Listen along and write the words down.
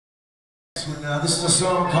This is a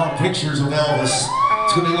song called Pictures of Elvis.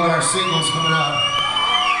 It's going to be one of our singles coming up.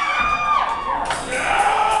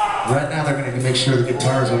 Right now they're going to make sure the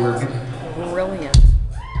guitars are working. Brilliant.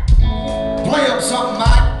 Play up something,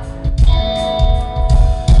 Mike.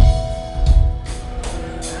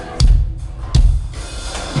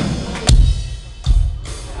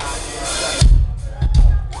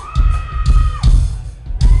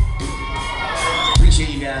 Appreciate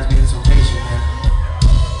you guys being so patient, man.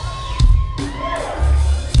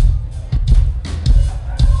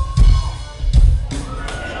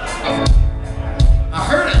 I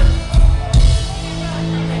heard it.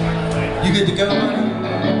 You good to go, buddy?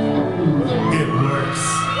 It works.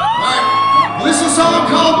 Alright, well, this is a song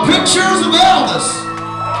called Pictures of Elvis.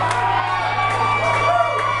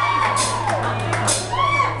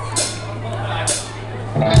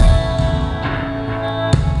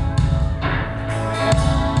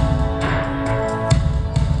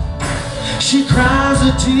 She cries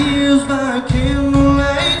her tears by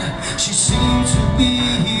candlelight. She seems to be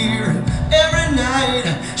here every night.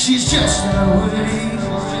 She's just that way.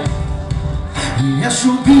 Yes,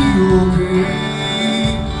 she'll be okay.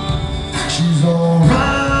 She's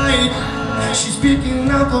alright. She's picking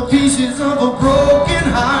up the pieces of a broken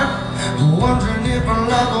heart, wondering if her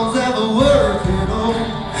love was ever worth it all.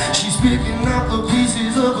 She's picking up the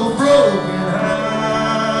pieces of a broken heart.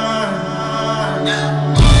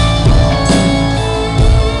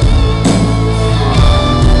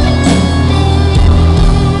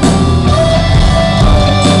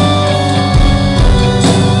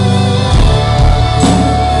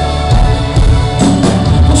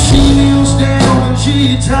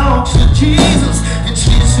 She talks to Jesus, and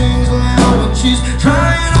she sings loud when she's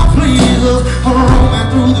trying to please us. Roaming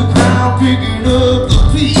through the crowd, picking up the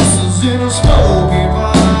pieces in a smoky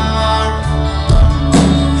bar.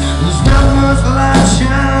 There's not much light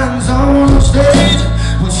shines on the stage,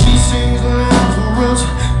 but she sings loud for us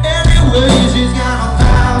anyway. She's got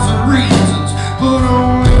 1,000 reasons, but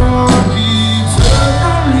only one keeps her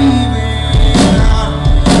from leaving.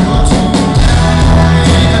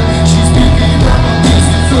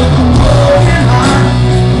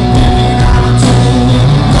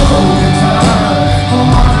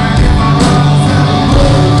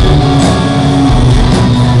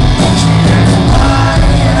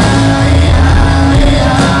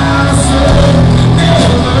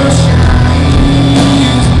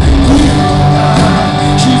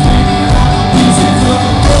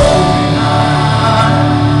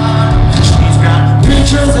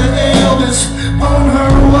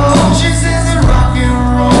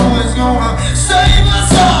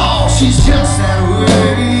 She's just that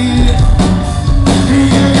way.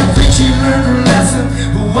 Yeah, I think she learned her lesson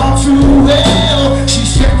all too well.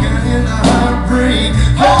 She's checking in the heartbreak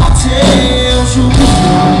hotel. She'll be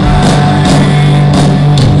alright.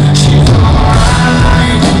 She's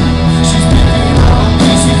alright. She's picking up the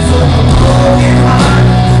pieces of a broken heart,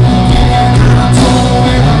 getting out of tone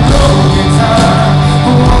with a low guitar,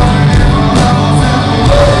 wondering if her love was ever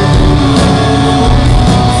worth it.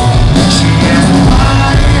 She is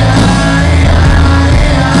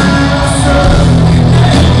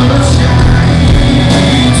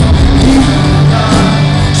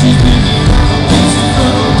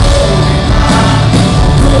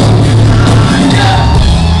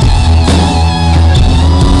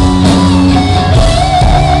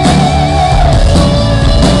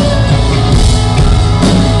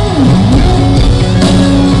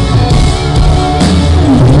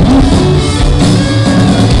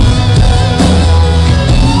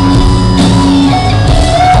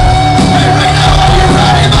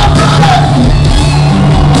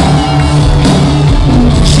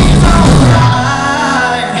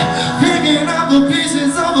the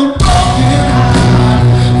pieces of a broken